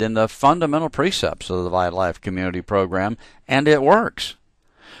embedded in the fundamental precepts of the VitaLife Community Program, and it works.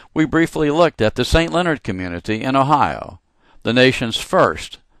 We briefly looked at the St. Leonard community in Ohio, the nation's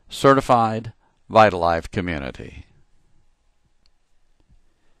first certified VitaLife community.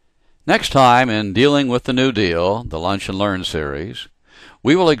 Next time, in Dealing with the New Deal, the Lunch and Learn series,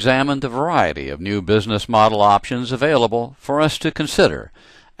 we will examine the variety of new business model options available for us to consider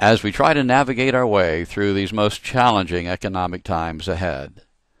as we try to navigate our way through these most challenging economic times ahead.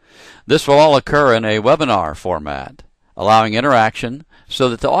 This will all occur in a webinar format, allowing interaction so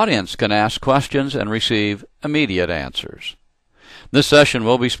that the audience can ask questions and receive immediate answers. This session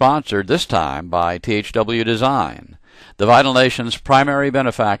will be sponsored this time by THW Design, the Vital Nation's primary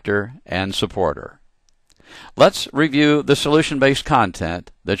benefactor and supporter. Let's review the solution-based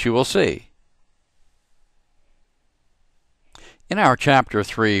content that you will see. In our Chapter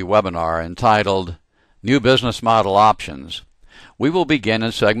 3 webinar entitled New Business Model Options, we will begin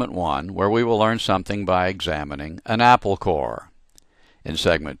in Segment 1, where we will learn something by examining an apple core. In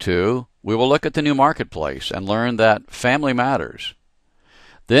Segment 2, we will look at the new marketplace and learn that family matters.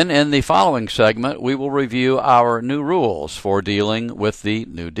 Then in the following segment, we will review our new rules for dealing with the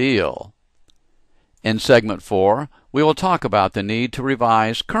New Deal. In Segment 4, we will talk about the need to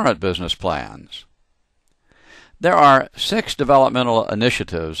revise current business plans. There are 6 developmental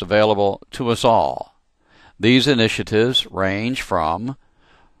initiatives available to us all. These initiatives range from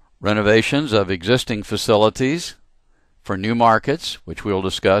renovations of existing facilities for new markets, which we will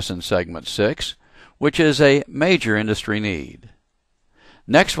discuss in Segment 6, which is a major industry need.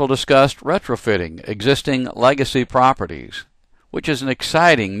 Next, we'll discuss retrofitting existing legacy properties, which is an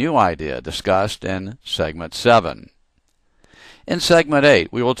exciting new idea discussed in Segment 7. In Segment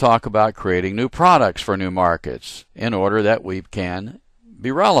 8, we will talk about creating new products for new markets in order that we can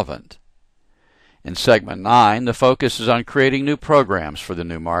be relevant. In Segment 9, the focus is on creating new programs for the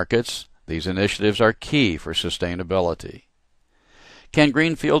new markets. These initiatives are key for sustainability. Can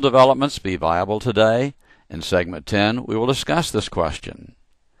greenfield developments be viable today? In Segment 10, we will discuss this question.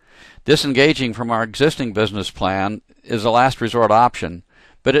 Disengaging from our existing business plan is a last resort option,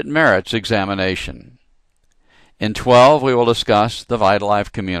 but it merits examination. In 12, we will discuss the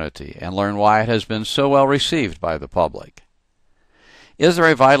VitaLife community and learn why it has been so well received by the public. Is there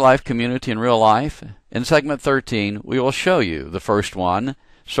a VitaLife community in real life? In Segment 13, we will show you the first one,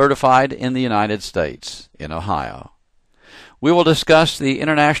 certified in the United States, in Ohio. We will discuss the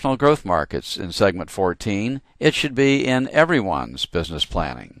international growth markets in Segment 14. It should be in everyone's business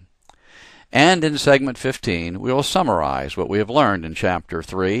planning. And in Segment 15, we will summarize what we have learned in Chapter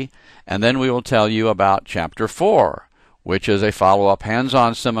 3, and then we will tell you about Chapter 4, which is a follow-up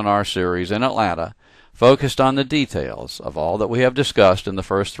hands-on seminar series in Atlanta focused on the details of all that we have discussed in the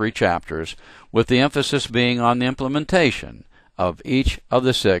first 3 chapters, with the emphasis being on the implementation of each of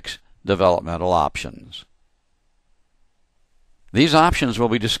the 6 developmental options. These options will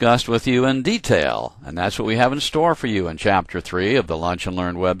be discussed with you in detail, and that's what we have in store for you in Chapter 3 of the Lunch and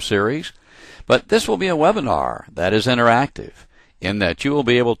Learn web series. But this will be a webinar that is interactive, in that you will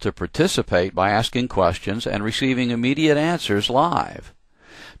be able to participate by asking questions and receiving immediate answers live.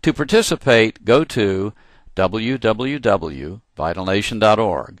 To participate, go to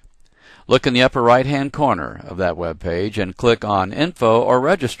www.vitalnation.org. Look in the upper right-hand corner of that web page and click on Info or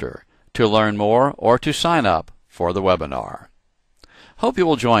Register to learn more or to sign up for the webinar. Hope you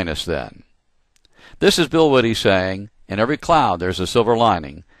will join us then. This is Bill Woody saying, in every cloud there's a silver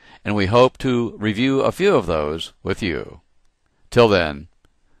lining, and we hope to review a few of those with you. Till then,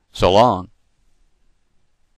 so long.